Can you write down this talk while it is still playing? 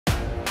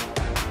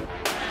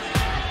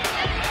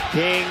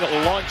King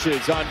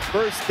launches on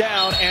first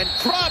down and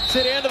drops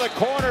it into the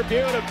corner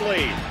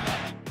beautifully.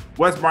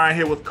 Wes Bryant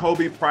here with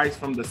Khobi Price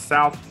from the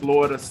South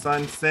Florida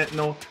Sun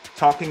Sentinel,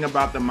 talking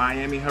about the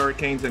Miami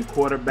Hurricanes and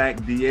quarterback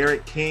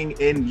D'Eriq King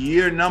in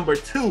year number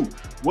 2.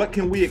 What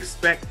can we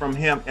expect from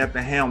him at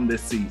the helm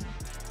this season?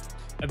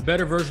 A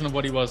better version of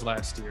what he was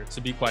last year, to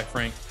be quite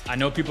frank. I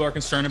know people are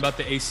concerned about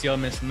the ACL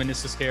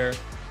meniscus tear.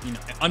 You know,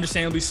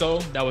 understandably so.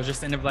 That was just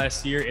the end of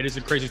last year. It is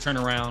a crazy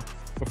turnaround.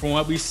 But from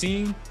what we've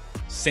seen,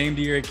 same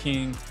D'Eriq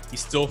King.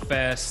 He's still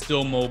fast,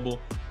 still mobile.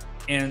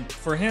 And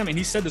for him, and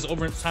he said this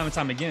over time and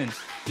time again,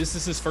 this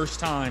is his first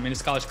time in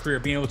his college career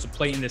being able to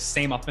play in this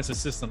same offensive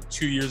system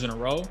 2 years in a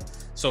row.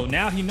 So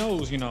now he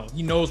knows, he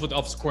knows what the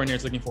offensive coordinator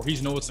is looking for. He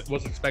knows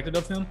what's expected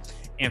of him.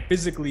 And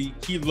physically,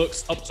 he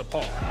looks up to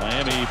par.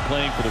 Miami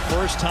playing for the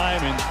first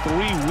time in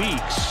 3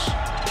 weeks.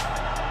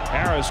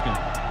 Harris can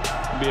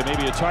be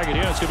maybe a target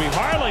here. It's going to be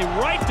Harley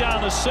right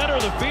down the center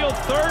of the field.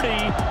 30,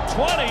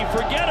 20,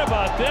 forget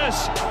about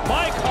this.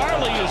 Mike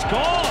Harley is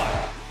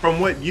gone. From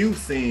what you've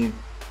seen,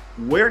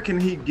 where can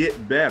he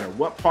get better?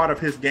 What part of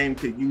his game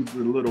could use a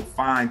little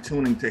fine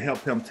tuning to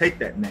help him take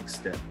that next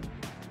step?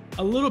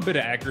 A little bit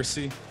of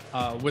accuracy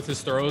with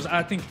his throws.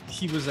 I think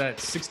he was at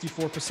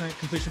 64%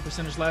 completion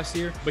percentage last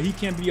year, but he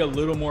can be a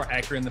little more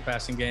accurate in the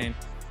passing game.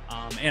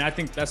 And I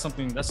think that's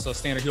a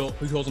standard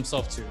he holds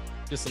himself to.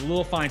 Just a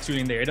little fine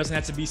tuning there. It doesn't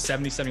have to be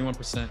 70,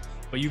 71%,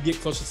 but you get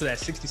closer to that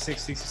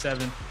 66,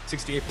 67,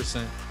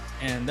 68%.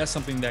 And that's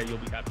something that you'll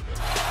be happy with.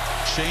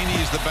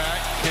 Shaney is the back.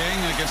 King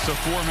against a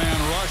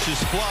 4-man rush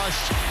is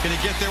flushed. Can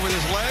he get there with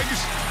his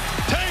legs?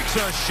 Takes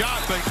a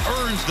shot, but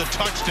earns the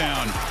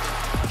touchdown.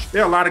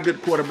 There are a lot of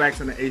good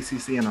quarterbacks in the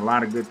ACC and a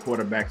lot of good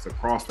quarterbacks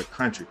across the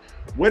country.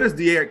 Where does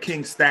D'Eriq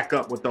King stack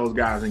up with those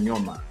guys in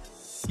your mind?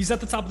 He's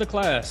at the top of the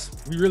class.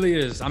 He really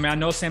is. I mean, I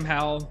know Sam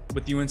Howell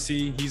with UNC.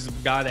 He's a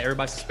guy that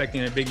everybody's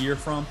expecting a big year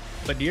from.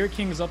 But D'Eriq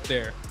King is up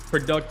there.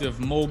 Productive,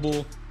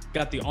 mobile,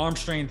 got the arm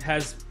strength,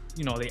 has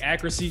the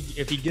accuracy.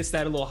 If he gets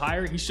that a little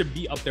higher, he should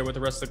be up there with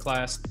the rest of the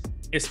class,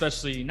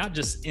 especially not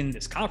just in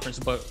this conference,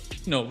 but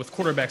with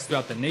quarterbacks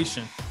throughout the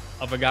nation,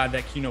 of a guy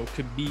that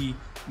could be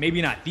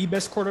maybe not the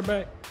best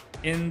quarterback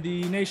in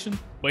the nation,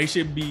 but he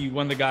should be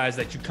one of the guys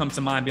that you come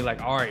to mind and be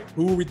like, all right,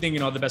 who are we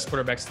thinking are the best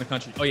quarterbacks in the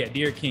country? Oh yeah,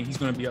 D'Eriq King, he's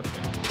going to be up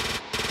there.